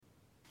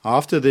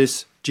After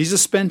this,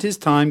 Jesus spent his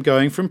time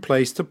going from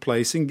place to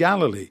place in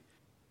Galilee.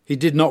 He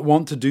did not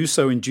want to do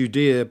so in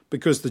Judea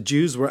because the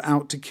Jews were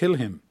out to kill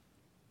him.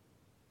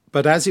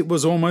 But as it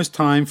was almost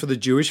time for the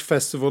Jewish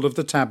festival of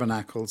the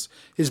Tabernacles,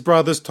 his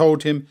brothers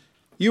told him,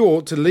 "You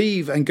ought to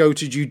leave and go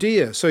to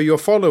Judea so your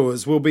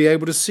followers will be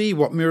able to see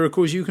what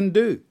miracles you can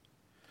do.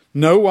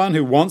 No one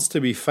who wants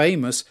to be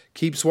famous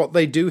keeps what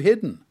they do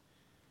hidden.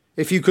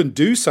 If you can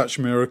do such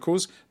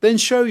miracles, then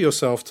show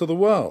yourself to the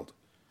world."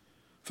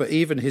 For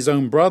even his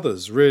own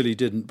brothers really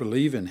didn't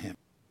believe in him.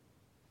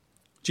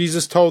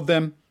 Jesus told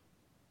them,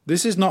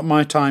 "This is not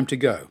my time to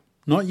go,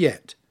 not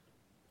yet.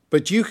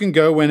 But you can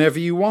go whenever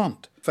you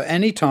want, for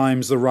any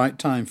time's the right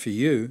time for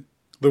you.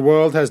 The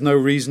world has no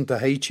reason to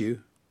hate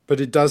you, but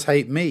it does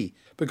hate me,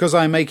 because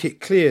I make it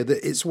clear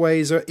that its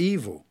ways are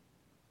evil.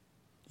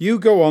 You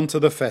go on to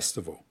the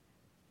festival.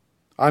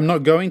 I'm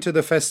not going to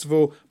the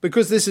festival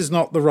because this is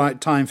not the right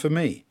time for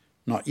me,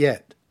 not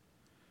yet."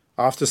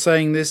 After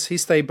saying this, he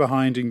stayed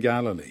behind in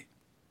Galilee.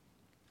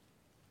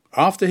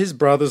 After his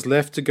brothers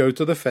left to go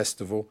to the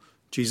festival,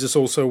 Jesus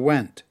also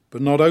went,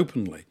 but not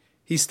openly.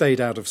 He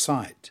stayed out of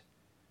sight.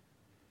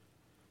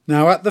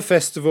 Now at the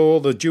festival,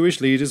 the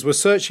Jewish leaders were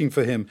searching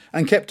for him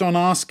and kept on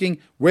asking,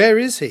 "Where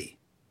is he?"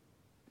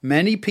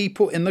 Many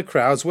people in the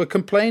crowds were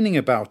complaining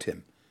about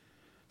him.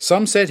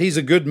 Some said he's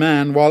a good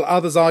man, while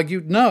others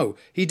argued, "No,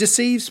 he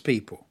deceives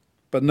people."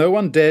 But no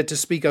one dared to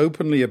speak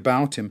openly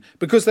about him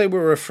because they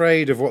were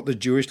afraid of what the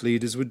Jewish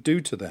leaders would do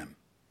to them.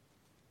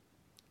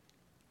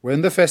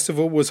 When the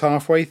festival was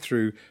halfway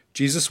through,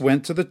 Jesus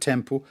went to the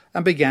temple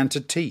and began to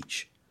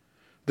teach.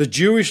 The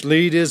Jewish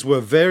leaders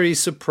were very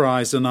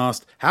surprised and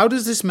asked, "How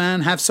does this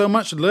man have so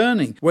much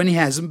learning when he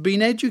hasn't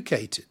been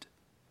educated?"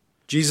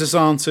 Jesus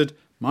answered,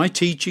 "My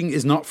teaching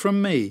is not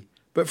from me,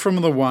 but from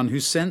the one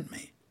who sent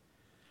me.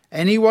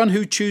 Anyone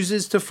who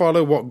chooses to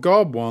follow what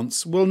God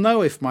wants will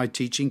know if my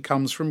teaching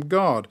comes from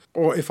God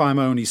or if I'm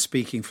only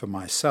speaking for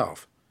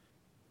myself.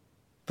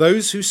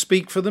 Those who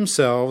speak for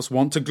themselves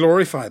want to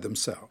glorify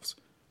themselves,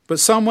 but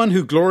someone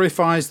who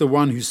glorifies the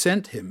one who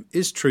sent him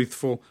is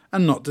truthful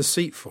and not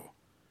deceitful.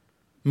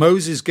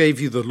 Moses gave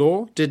you the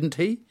law, didn't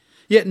he?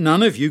 Yet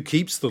none of you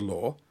keeps the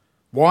law.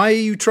 Why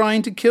are you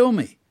trying to kill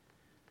me?"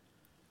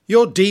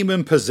 "You're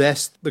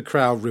demon-possessed," the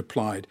crowd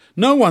replied.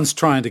 "No one's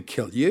trying to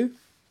kill you."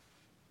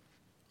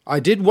 "I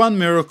did one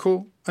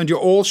miracle, and you're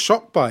all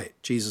shocked by it,"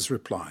 Jesus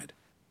replied.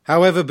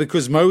 "However,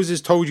 because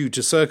Moses told you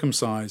to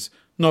circumcise,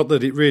 not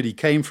that it really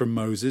came from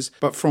Moses,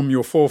 but from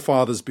your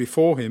forefathers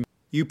before him,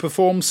 you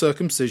perform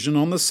circumcision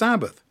on the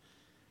Sabbath.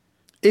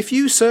 If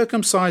you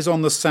circumcise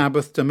on the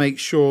Sabbath to make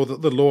sure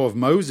that the law of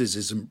Moses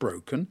isn't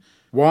broken,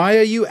 why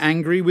are you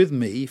angry with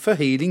me for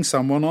healing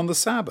someone on the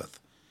Sabbath?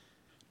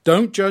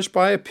 Don't judge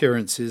by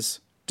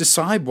appearances,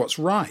 decide what's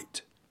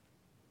right."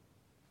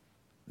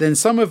 Then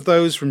some of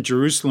those from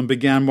Jerusalem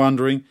began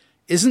wondering,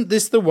 "Isn't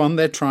this the one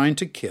they're trying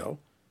to kill?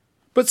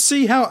 But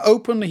see how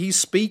openly he's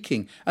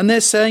speaking, and they're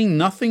saying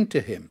nothing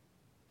to him.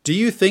 Do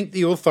you think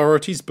the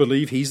authorities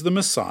believe he's the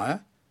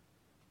Messiah?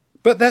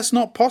 But that's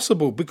not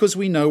possible because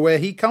we know where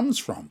he comes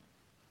from.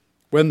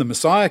 When the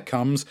Messiah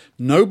comes,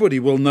 nobody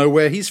will know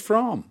where he's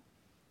from."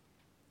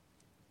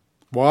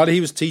 While he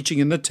was teaching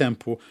in the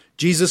temple,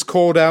 Jesus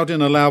called out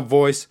in a loud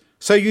voice,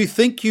 "So you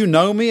think you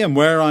know me and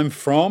where I'm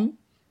from?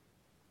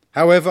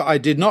 However, I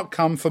did not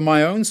come for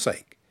my own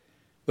sake.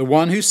 The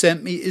one who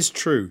sent me is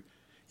true.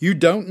 You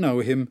don't know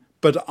him,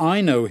 but I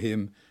know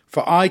him,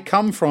 for I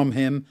come from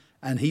him,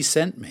 and he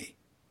sent me."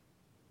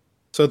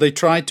 So they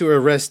tried to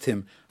arrest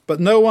him,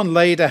 but no one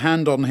laid a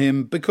hand on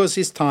him because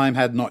his time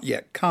had not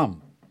yet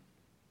come.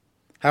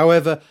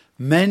 However,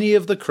 many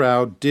of the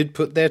crowd did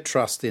put their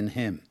trust in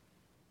him.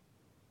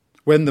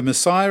 "When the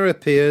Messiah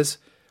appears,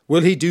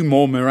 will he do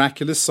more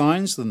miraculous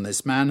signs than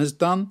this man has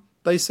done?"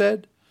 they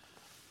said.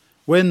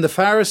 When the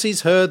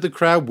Pharisees heard the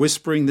crowd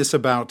whispering this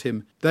about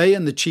him, they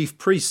and the chief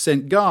priests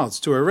sent guards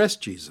to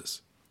arrest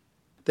Jesus.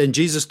 Then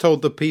Jesus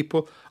told the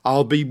people,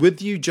 "I'll be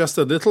with you just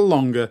a little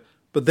longer,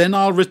 but then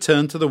I'll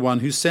return to the one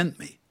who sent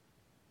me.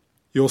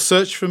 You'll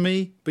search for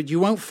me, but you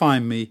won't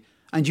find me,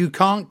 and you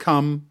can't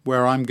come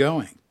where I'm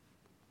going."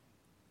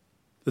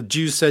 The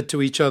Jews said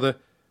to each other,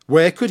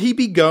 "Where could he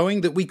be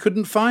going that we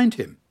couldn't find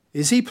him?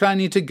 Is he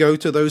planning to go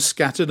to those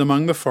scattered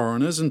among the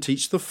foreigners and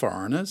teach the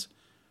foreigners?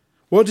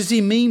 What does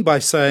he mean by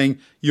saying,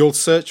 'You'll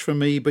search for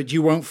me, but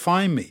you won't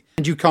find me,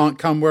 and you can't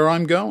come where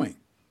I'm going'?"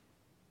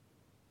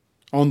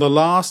 On the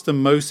last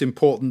and most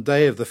important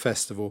day of the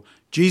festival,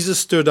 Jesus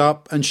stood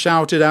up and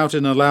shouted out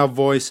in a loud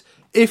voice,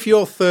 "If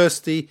you're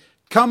thirsty,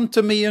 come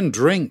to me and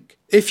drink.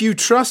 If you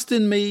trust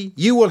in me,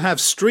 you will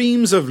have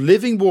streams of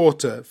living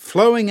water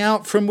flowing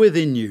out from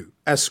within you,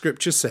 as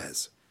Scripture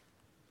says."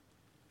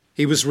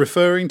 He was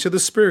referring to the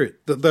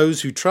Spirit that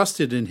those who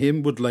trusted in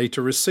him would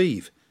later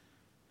receive.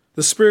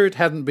 The Spirit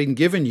hadn't been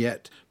given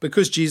yet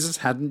because Jesus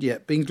hadn't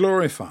yet been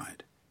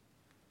glorified.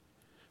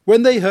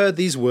 When they heard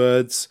these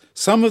words,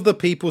 some of the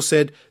people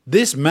said,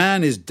 "This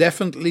man is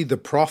definitely the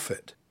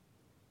prophet."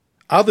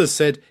 Others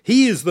said,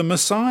 "He is the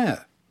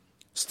Messiah."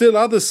 Still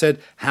others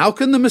said, "How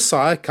can the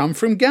Messiah come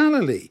from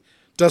Galilee?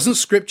 Doesn't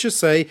Scripture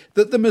say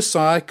that the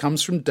Messiah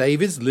comes from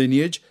David's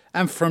lineage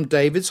and from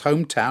David's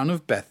hometown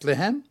of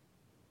Bethlehem?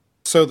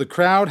 So the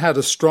crowd had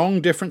a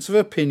strong difference of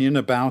opinion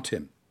about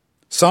him.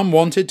 Some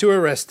wanted to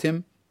arrest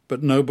him,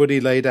 but nobody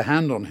laid a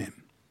hand on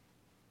him.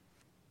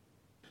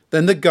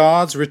 Then the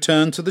guards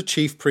returned to the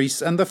chief priests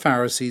and the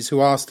Pharisees,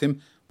 who asked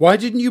him, "Why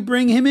didn't you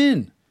bring him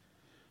in?"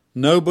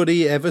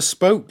 "Nobody ever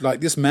spoke like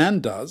this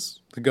man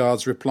does," the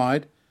guards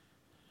replied.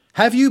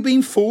 "Have you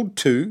been fooled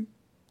too?"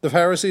 the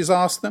Pharisees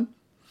asked them.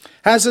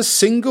 "Has a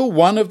single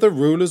one of the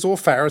rulers or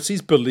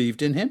Pharisees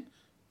believed in him?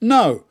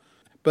 No,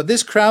 but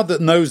this crowd that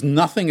knows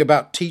nothing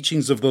about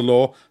teachings of the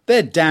law,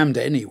 they're damned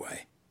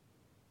anyway."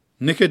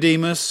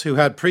 Nicodemus, who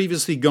had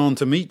previously gone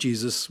to meet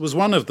Jesus, was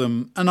one of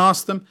them and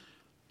asked them,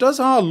 "Does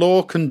our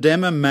law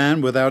condemn a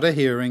man without a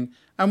hearing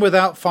and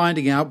without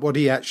finding out what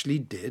he actually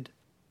did?"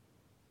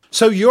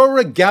 "So you're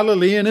a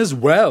Galilean as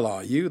well,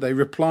 are you?" they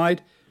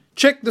replied.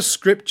 "Check the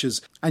Scriptures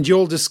and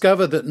you'll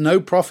discover that no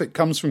prophet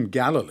comes from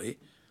Galilee."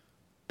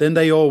 Then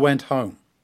they all went home.